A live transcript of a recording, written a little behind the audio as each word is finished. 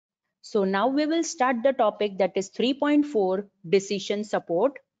So now we will start the topic that is 3.4 decision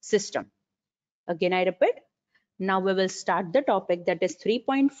support system. Again, I repeat, now we will start the topic that is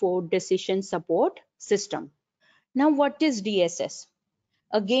 3.4 decision support system. Now, what is DSS?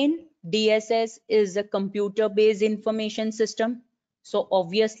 Again, DSS is a computer-based information system. So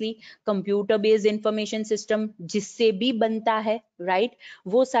obviously, computer-based information system जिससे भी बनता है, right?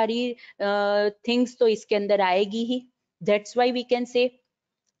 वो सारी things तो इसके अंदर आएगी ही. That's why we can say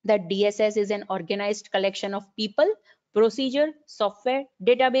that DSS is an organized collection of people, procedure, software,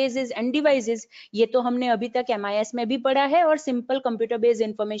 databases and devices. ये तो हमने अभी तक MIS में भी पढ़ा है और simple computer based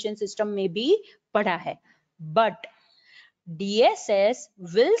information system में भी पढ़ा है. But DSS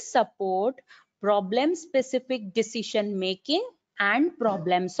will support problem specific decision making and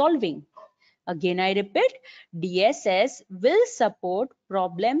problem solving. Again, I repeat, DSS will support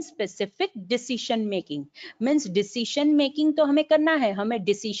problem specific decision making. Means decision making तो हमें करना है, हमें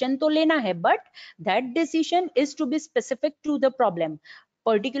decision तो लेना है, but that decision is to be specific to the problem.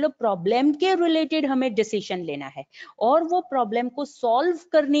 Particular problem के related हमें डिसीजन लेना है और वो प्रॉब्लम को सॉल्व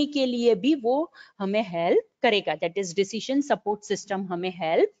करने के लिए भी वो हमें हेल्प करेगा. That is decision support system हमें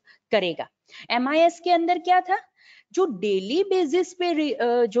हेल्प करेगा. MIS के अंदर क्या था? जो डेली बेसिस पे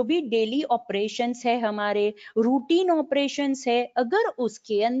जो भी डेली ऑपरेशंस है, हमारे रूटीन ऑपरेशंस है, अगर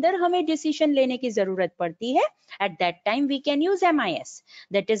उसके अंदर हमें डिसीजन लेने की जरूरत पड़ती है, at that time we can use MIS,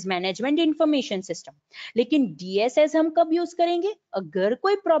 that is management information system. लेकिन DSS हम कब यूज करेंगे? अगर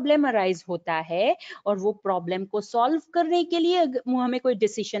कोई प्रॉब्लम अराइज होता है और वो प्रॉब्लम को सॉल्व करने के लिए हमें कोई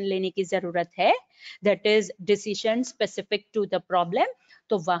डिसीजन लेने की जरूरत है, that is decision specific to the problem,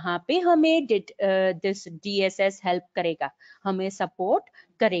 तो वहां पे हमें दिस DSS हेल्प करेगा, हमें सपोर्ट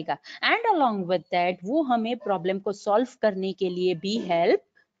करेगा. एंड अलोंग विद दैट वो हमें प्रॉब्लम को सॉल्व करने के लिए भी हेल्प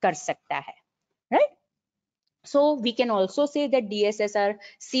कर सकता है, right? So we can also say that DSS are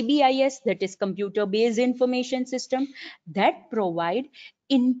CBIS, that is computer based information system, that provide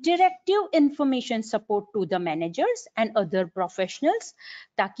interactive information support to the managers and other professionals,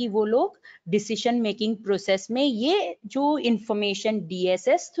 ताकि वो लोग decision making process में ये जो information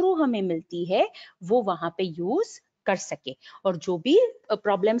DSS through हमें मिलती है वो वहां पे use कर सके और जो भी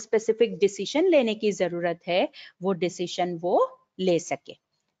प्रॉब्लम स्पेसिफिक डिसीजन लेने की जरूरत है वो डिसीजन वो ले सके,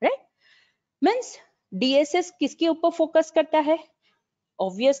 राइट? मीन्स DSS किसके ऊपर फोकस करता है?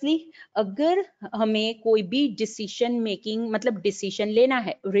 ऑब्वियसली अगर हमें कोई भी डिसीजन मेकिंग मतलब डिसीजन लेना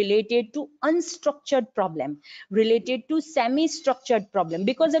है related to unstructured problem, related to semi structured problem,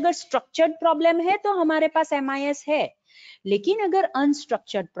 because अगर स्ट्रक्चर्ड प्रॉब्लम है तो हमारे पास MIS है, लेकिन अगर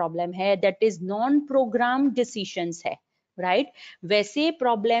अनस्ट्रक्चर्ड प्रॉब्लम है, that is non programme decisions है, राइट? वैसे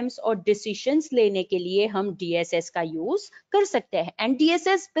प्रॉब्लम्स और डिसीजंस लेने के लिए हम DSS का यूज कर सकते हैं and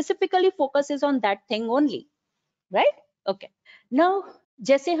DSS specifically focuses on that thing only, right? Okay, now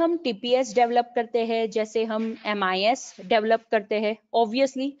जैसे हम TPS डेवलप करते हैं, जैसे हम MIS डेवलप करते हैं,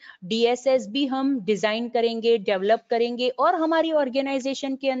 ऑब्वियसली DSS भी हम डिजाइन करेंगे, डेवलप करेंगे और हमारी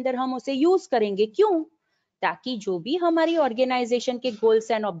ऑर्गेनाइजेशन के अंदर हम उसे यूज करेंगे. क्यों? ताकि जो भी हमारी ऑर्गेनाइजेशन के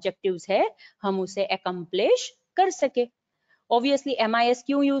गोल्स एंड ऑब्जेक्टिव्स है हम उसे अकम्प्लिश कर सके. ऑब्वियसली MIS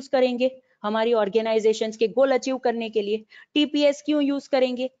क्यों यूज करेंगे? हमारी ऑर्गेनाइजेशंस के गोल अचीव करने के लिए. TPS क्यों यूज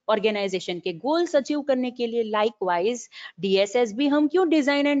करेंगे? ऑर्गेनाइजेशन के गोल्स अचीव करने के लिए. लाइकवाइज DSS भी हम क्यों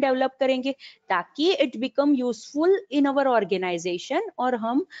डिजाइन एंड डेवलप करेंगे? ताकि it become useful in our organisation और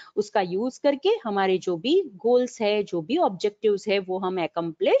हम उसका यूज करके हमारे जो भी गोल्स है, जो भी ऑब्जेक्टिव्स है वो हम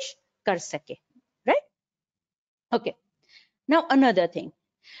अकम्प्लिश कर सके, right? Okay, now another thing,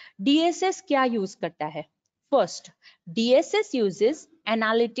 DSS क्या यूज करता है? First, DSS uses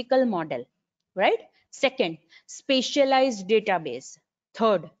analytical model, right? Second, specialized database.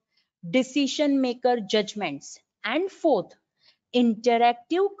 Third, decision maker judgments. And fourth,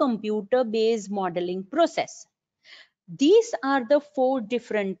 interactive computer based modeling process. These are the 4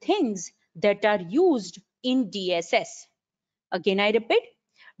 different things that are used in DSS. Again, I repeat,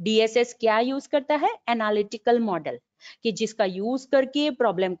 DSS क्या use करता है? Analytical model, कि जिसका use करके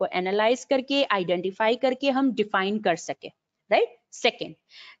problem को analyse करके identify करके हम डिफाइन कर सके, राइट? सेकेंड,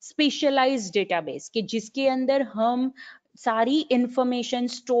 स्पेशलाइज्ड डेटाबेस, कि जिसके अंदर हम सारी इंफॉर्मेशन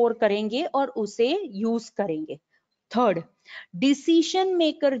स्टोर करेंगे और उसे यूज करेंगे. थर्ड, डिसीजन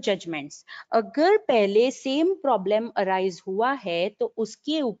मेकर जजमेंट्स, अगर पहले सेम प्रॉब्लम अराइज हुआ है तो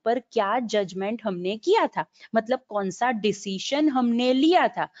उसके ऊपर क्या जजमेंट हमने किया था, मतलब कौन सा डिसीजन हमने लिया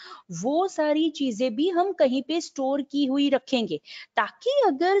था, वो सारी चीजें भी हम कहीं पे स्टोर की हुई रखेंगे, ताकि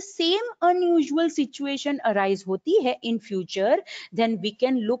अगर सेम अनयूजुअल सिचुएशन अराइज होती है in future, then we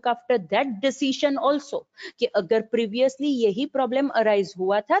can look after that decision also, कि अगर प्रीवियसली यही प्रॉब्लम अराइज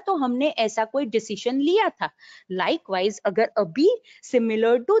हुआ था तो हमने ऐसा कोई डिसीजन लिया था. लाइकवाइज अगर अगर अभी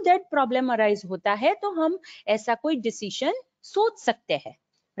similar to that problem arise होता है तो हम ऐसा कोई डिसीजन सोच सकते हैं,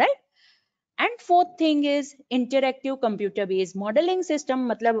 right. And fourth thing is interactive computer based modelling system,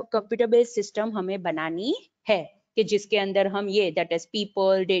 मतलब कंप्यूटर बेस्ड सिस्टम हमें बनानी है कि जिसके अंदर हम ये that is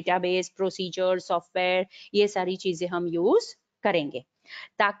people, database, procedure, software, ये सारी चीजें हम यूज करेंगे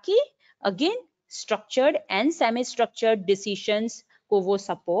ताकि again structured and semi structured decisions को वो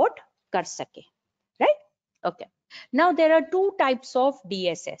सपोर्ट कर सके, right? Okay. Now there are two types of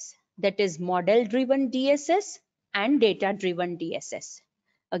DSS, that is model driven DSS and data driven DSS.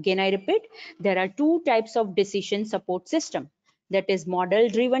 Again, I repeat, there are two types of decision support system, that is model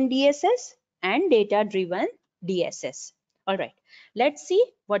driven DSS and data driven DSS. All right, let's see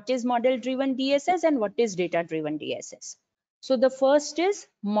what is model driven DSS and what is data driven DSS. So the first is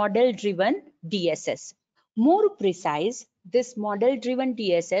model driven DSS. More precise, this model driven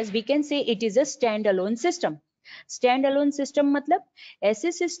DSS, we can say it is a standalone system. Standalone system मतलब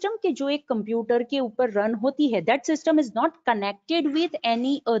ऐसे system के जो एक computer के ऊपर run होती है, that system is not connected with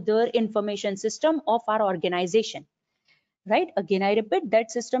any other information system of our organization, right? Again, I repeat,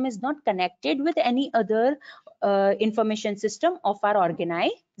 that system is not connected with any other information system of our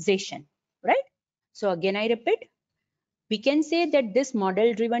organization, right? So again, I repeat, we can say that this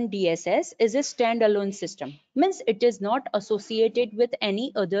model driven DSS is a standalone system, means it is not associated with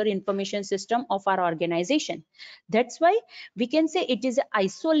any other information system of our organization. That's why we can say it is an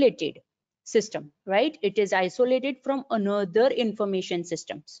isolated system, right? It is isolated from another information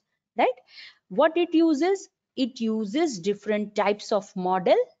systems, right? What it uses? It uses different types of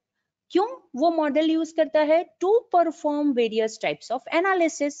model. क्यों वो model use करता है? To perform various types of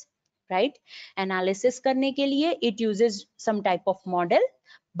analysis, right? Analysis करने के लिए it uses some type of model,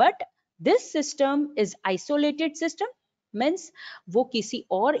 but this system is isolated system, means वो किसी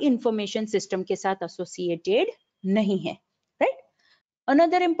और इंफॉर्मेशन सिस्टम के साथ एसोसिएटेड नहीं है, right?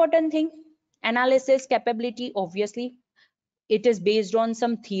 Another important thing, analysis capability, obviously it is based on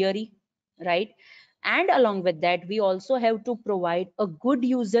some theory, right? And along with that we also have to provide a good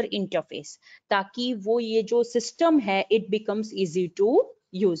user interface ताकि वो ये जो system है it becomes easy to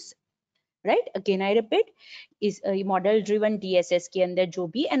use, right? Again I repeat, इस model driven DSS के अंदर जो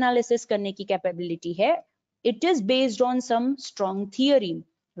भी analysis करने की capability है it is based on some strong theory,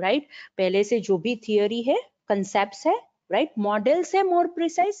 right? पहले से जो भी theory है, concepts है, right? models है more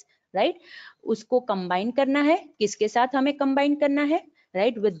precise, राइट उसको कंबाइन करना है, किसके साथ हमें कंबाइन करना है?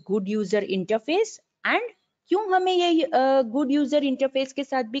 Right with good user interface. And क्यों हमें ये गुड यूजर इंटरफेस के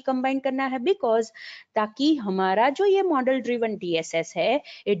साथ भी कंबाइन करना है? बिकॉज ताकि हमारा जो ये मॉडल ड्रिवन डीएसएस है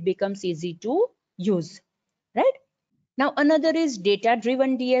it becomes easy to use, right? Now another is data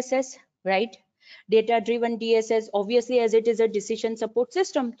driven DSS, right? Data driven DSS obviously as it is a decision support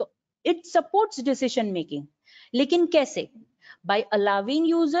system, तो इट सपोर्ट्स डिसीजन मेकिंग, लेकिन कैसे? By allowing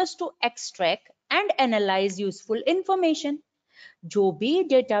users to extract and analyze useful information. जो भी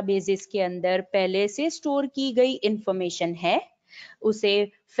databases के अंदर पहले से store की गई इंफॉर्मेशन है उसे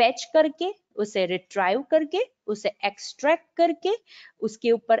फेच करके, उसे रिट्राइव करके, उसे एक्सट्रैक्ट करके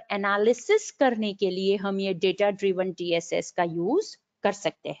उसके ऊपर एनालिसिस करने के लिए हम ये डेटा ड्रिवन डीएसएस का यूज कर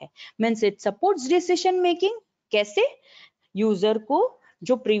सकते हैं। Means it supports decision making. कैसे? यूजर को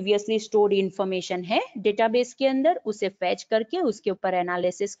जो प्रीवियसली स्टोर्ड इंफॉर्मेशन है डेटाबेस के अंदर उसे फैच करके उसके ऊपर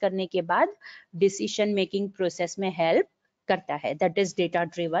एनालिसिस करने के बाद डिसीजन मेकिंग प्रोसेस में हेल्प करता है, that is data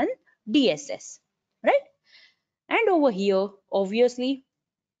driven DSS, right? And over here obviously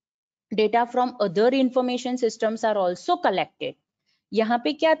data from other information systems are also collected. यहाँ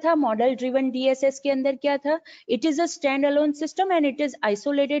पे क्या था? मॉडल ड्रिवन डीएसएस के अंदर क्या था? It is a stand alone system and it is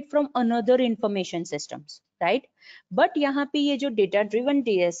isolated from another information systems, right? But यहाँ पे ये जो डेटा ड्रिवन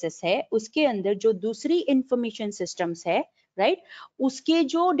डीएसएस है उसके अंदर जो दूसरी इंफॉर्मेशन सिस्टम्स है, राइट, उसके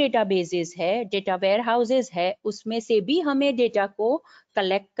जो डेटाबेसेस है, डेटा वेयर हाउसेज है, उसमें से भी हमें डेटा को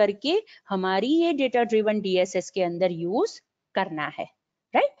कलेक्ट करके हमारी ये डेटा ड्रिवन डीएसएस के अंदर यूज करना है,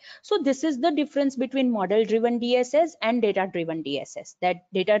 right? So this is the difference between model driven DSS and data driven DSS, that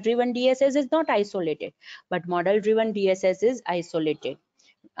data driven DSS is not isolated but model driven DSS is isolated,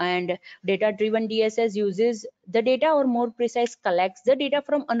 and data driven DSS uses the data, or more precise collects the data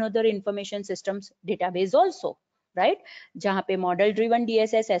from another information systems database also, right? जहाँ पे model driven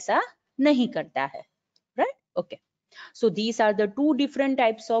DSS ऐसा नहीं करता है, right? Okay, so these are the two different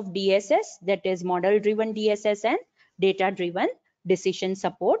types of DSS, that is model driven DSS and data driven decision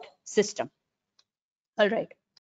support system. All right,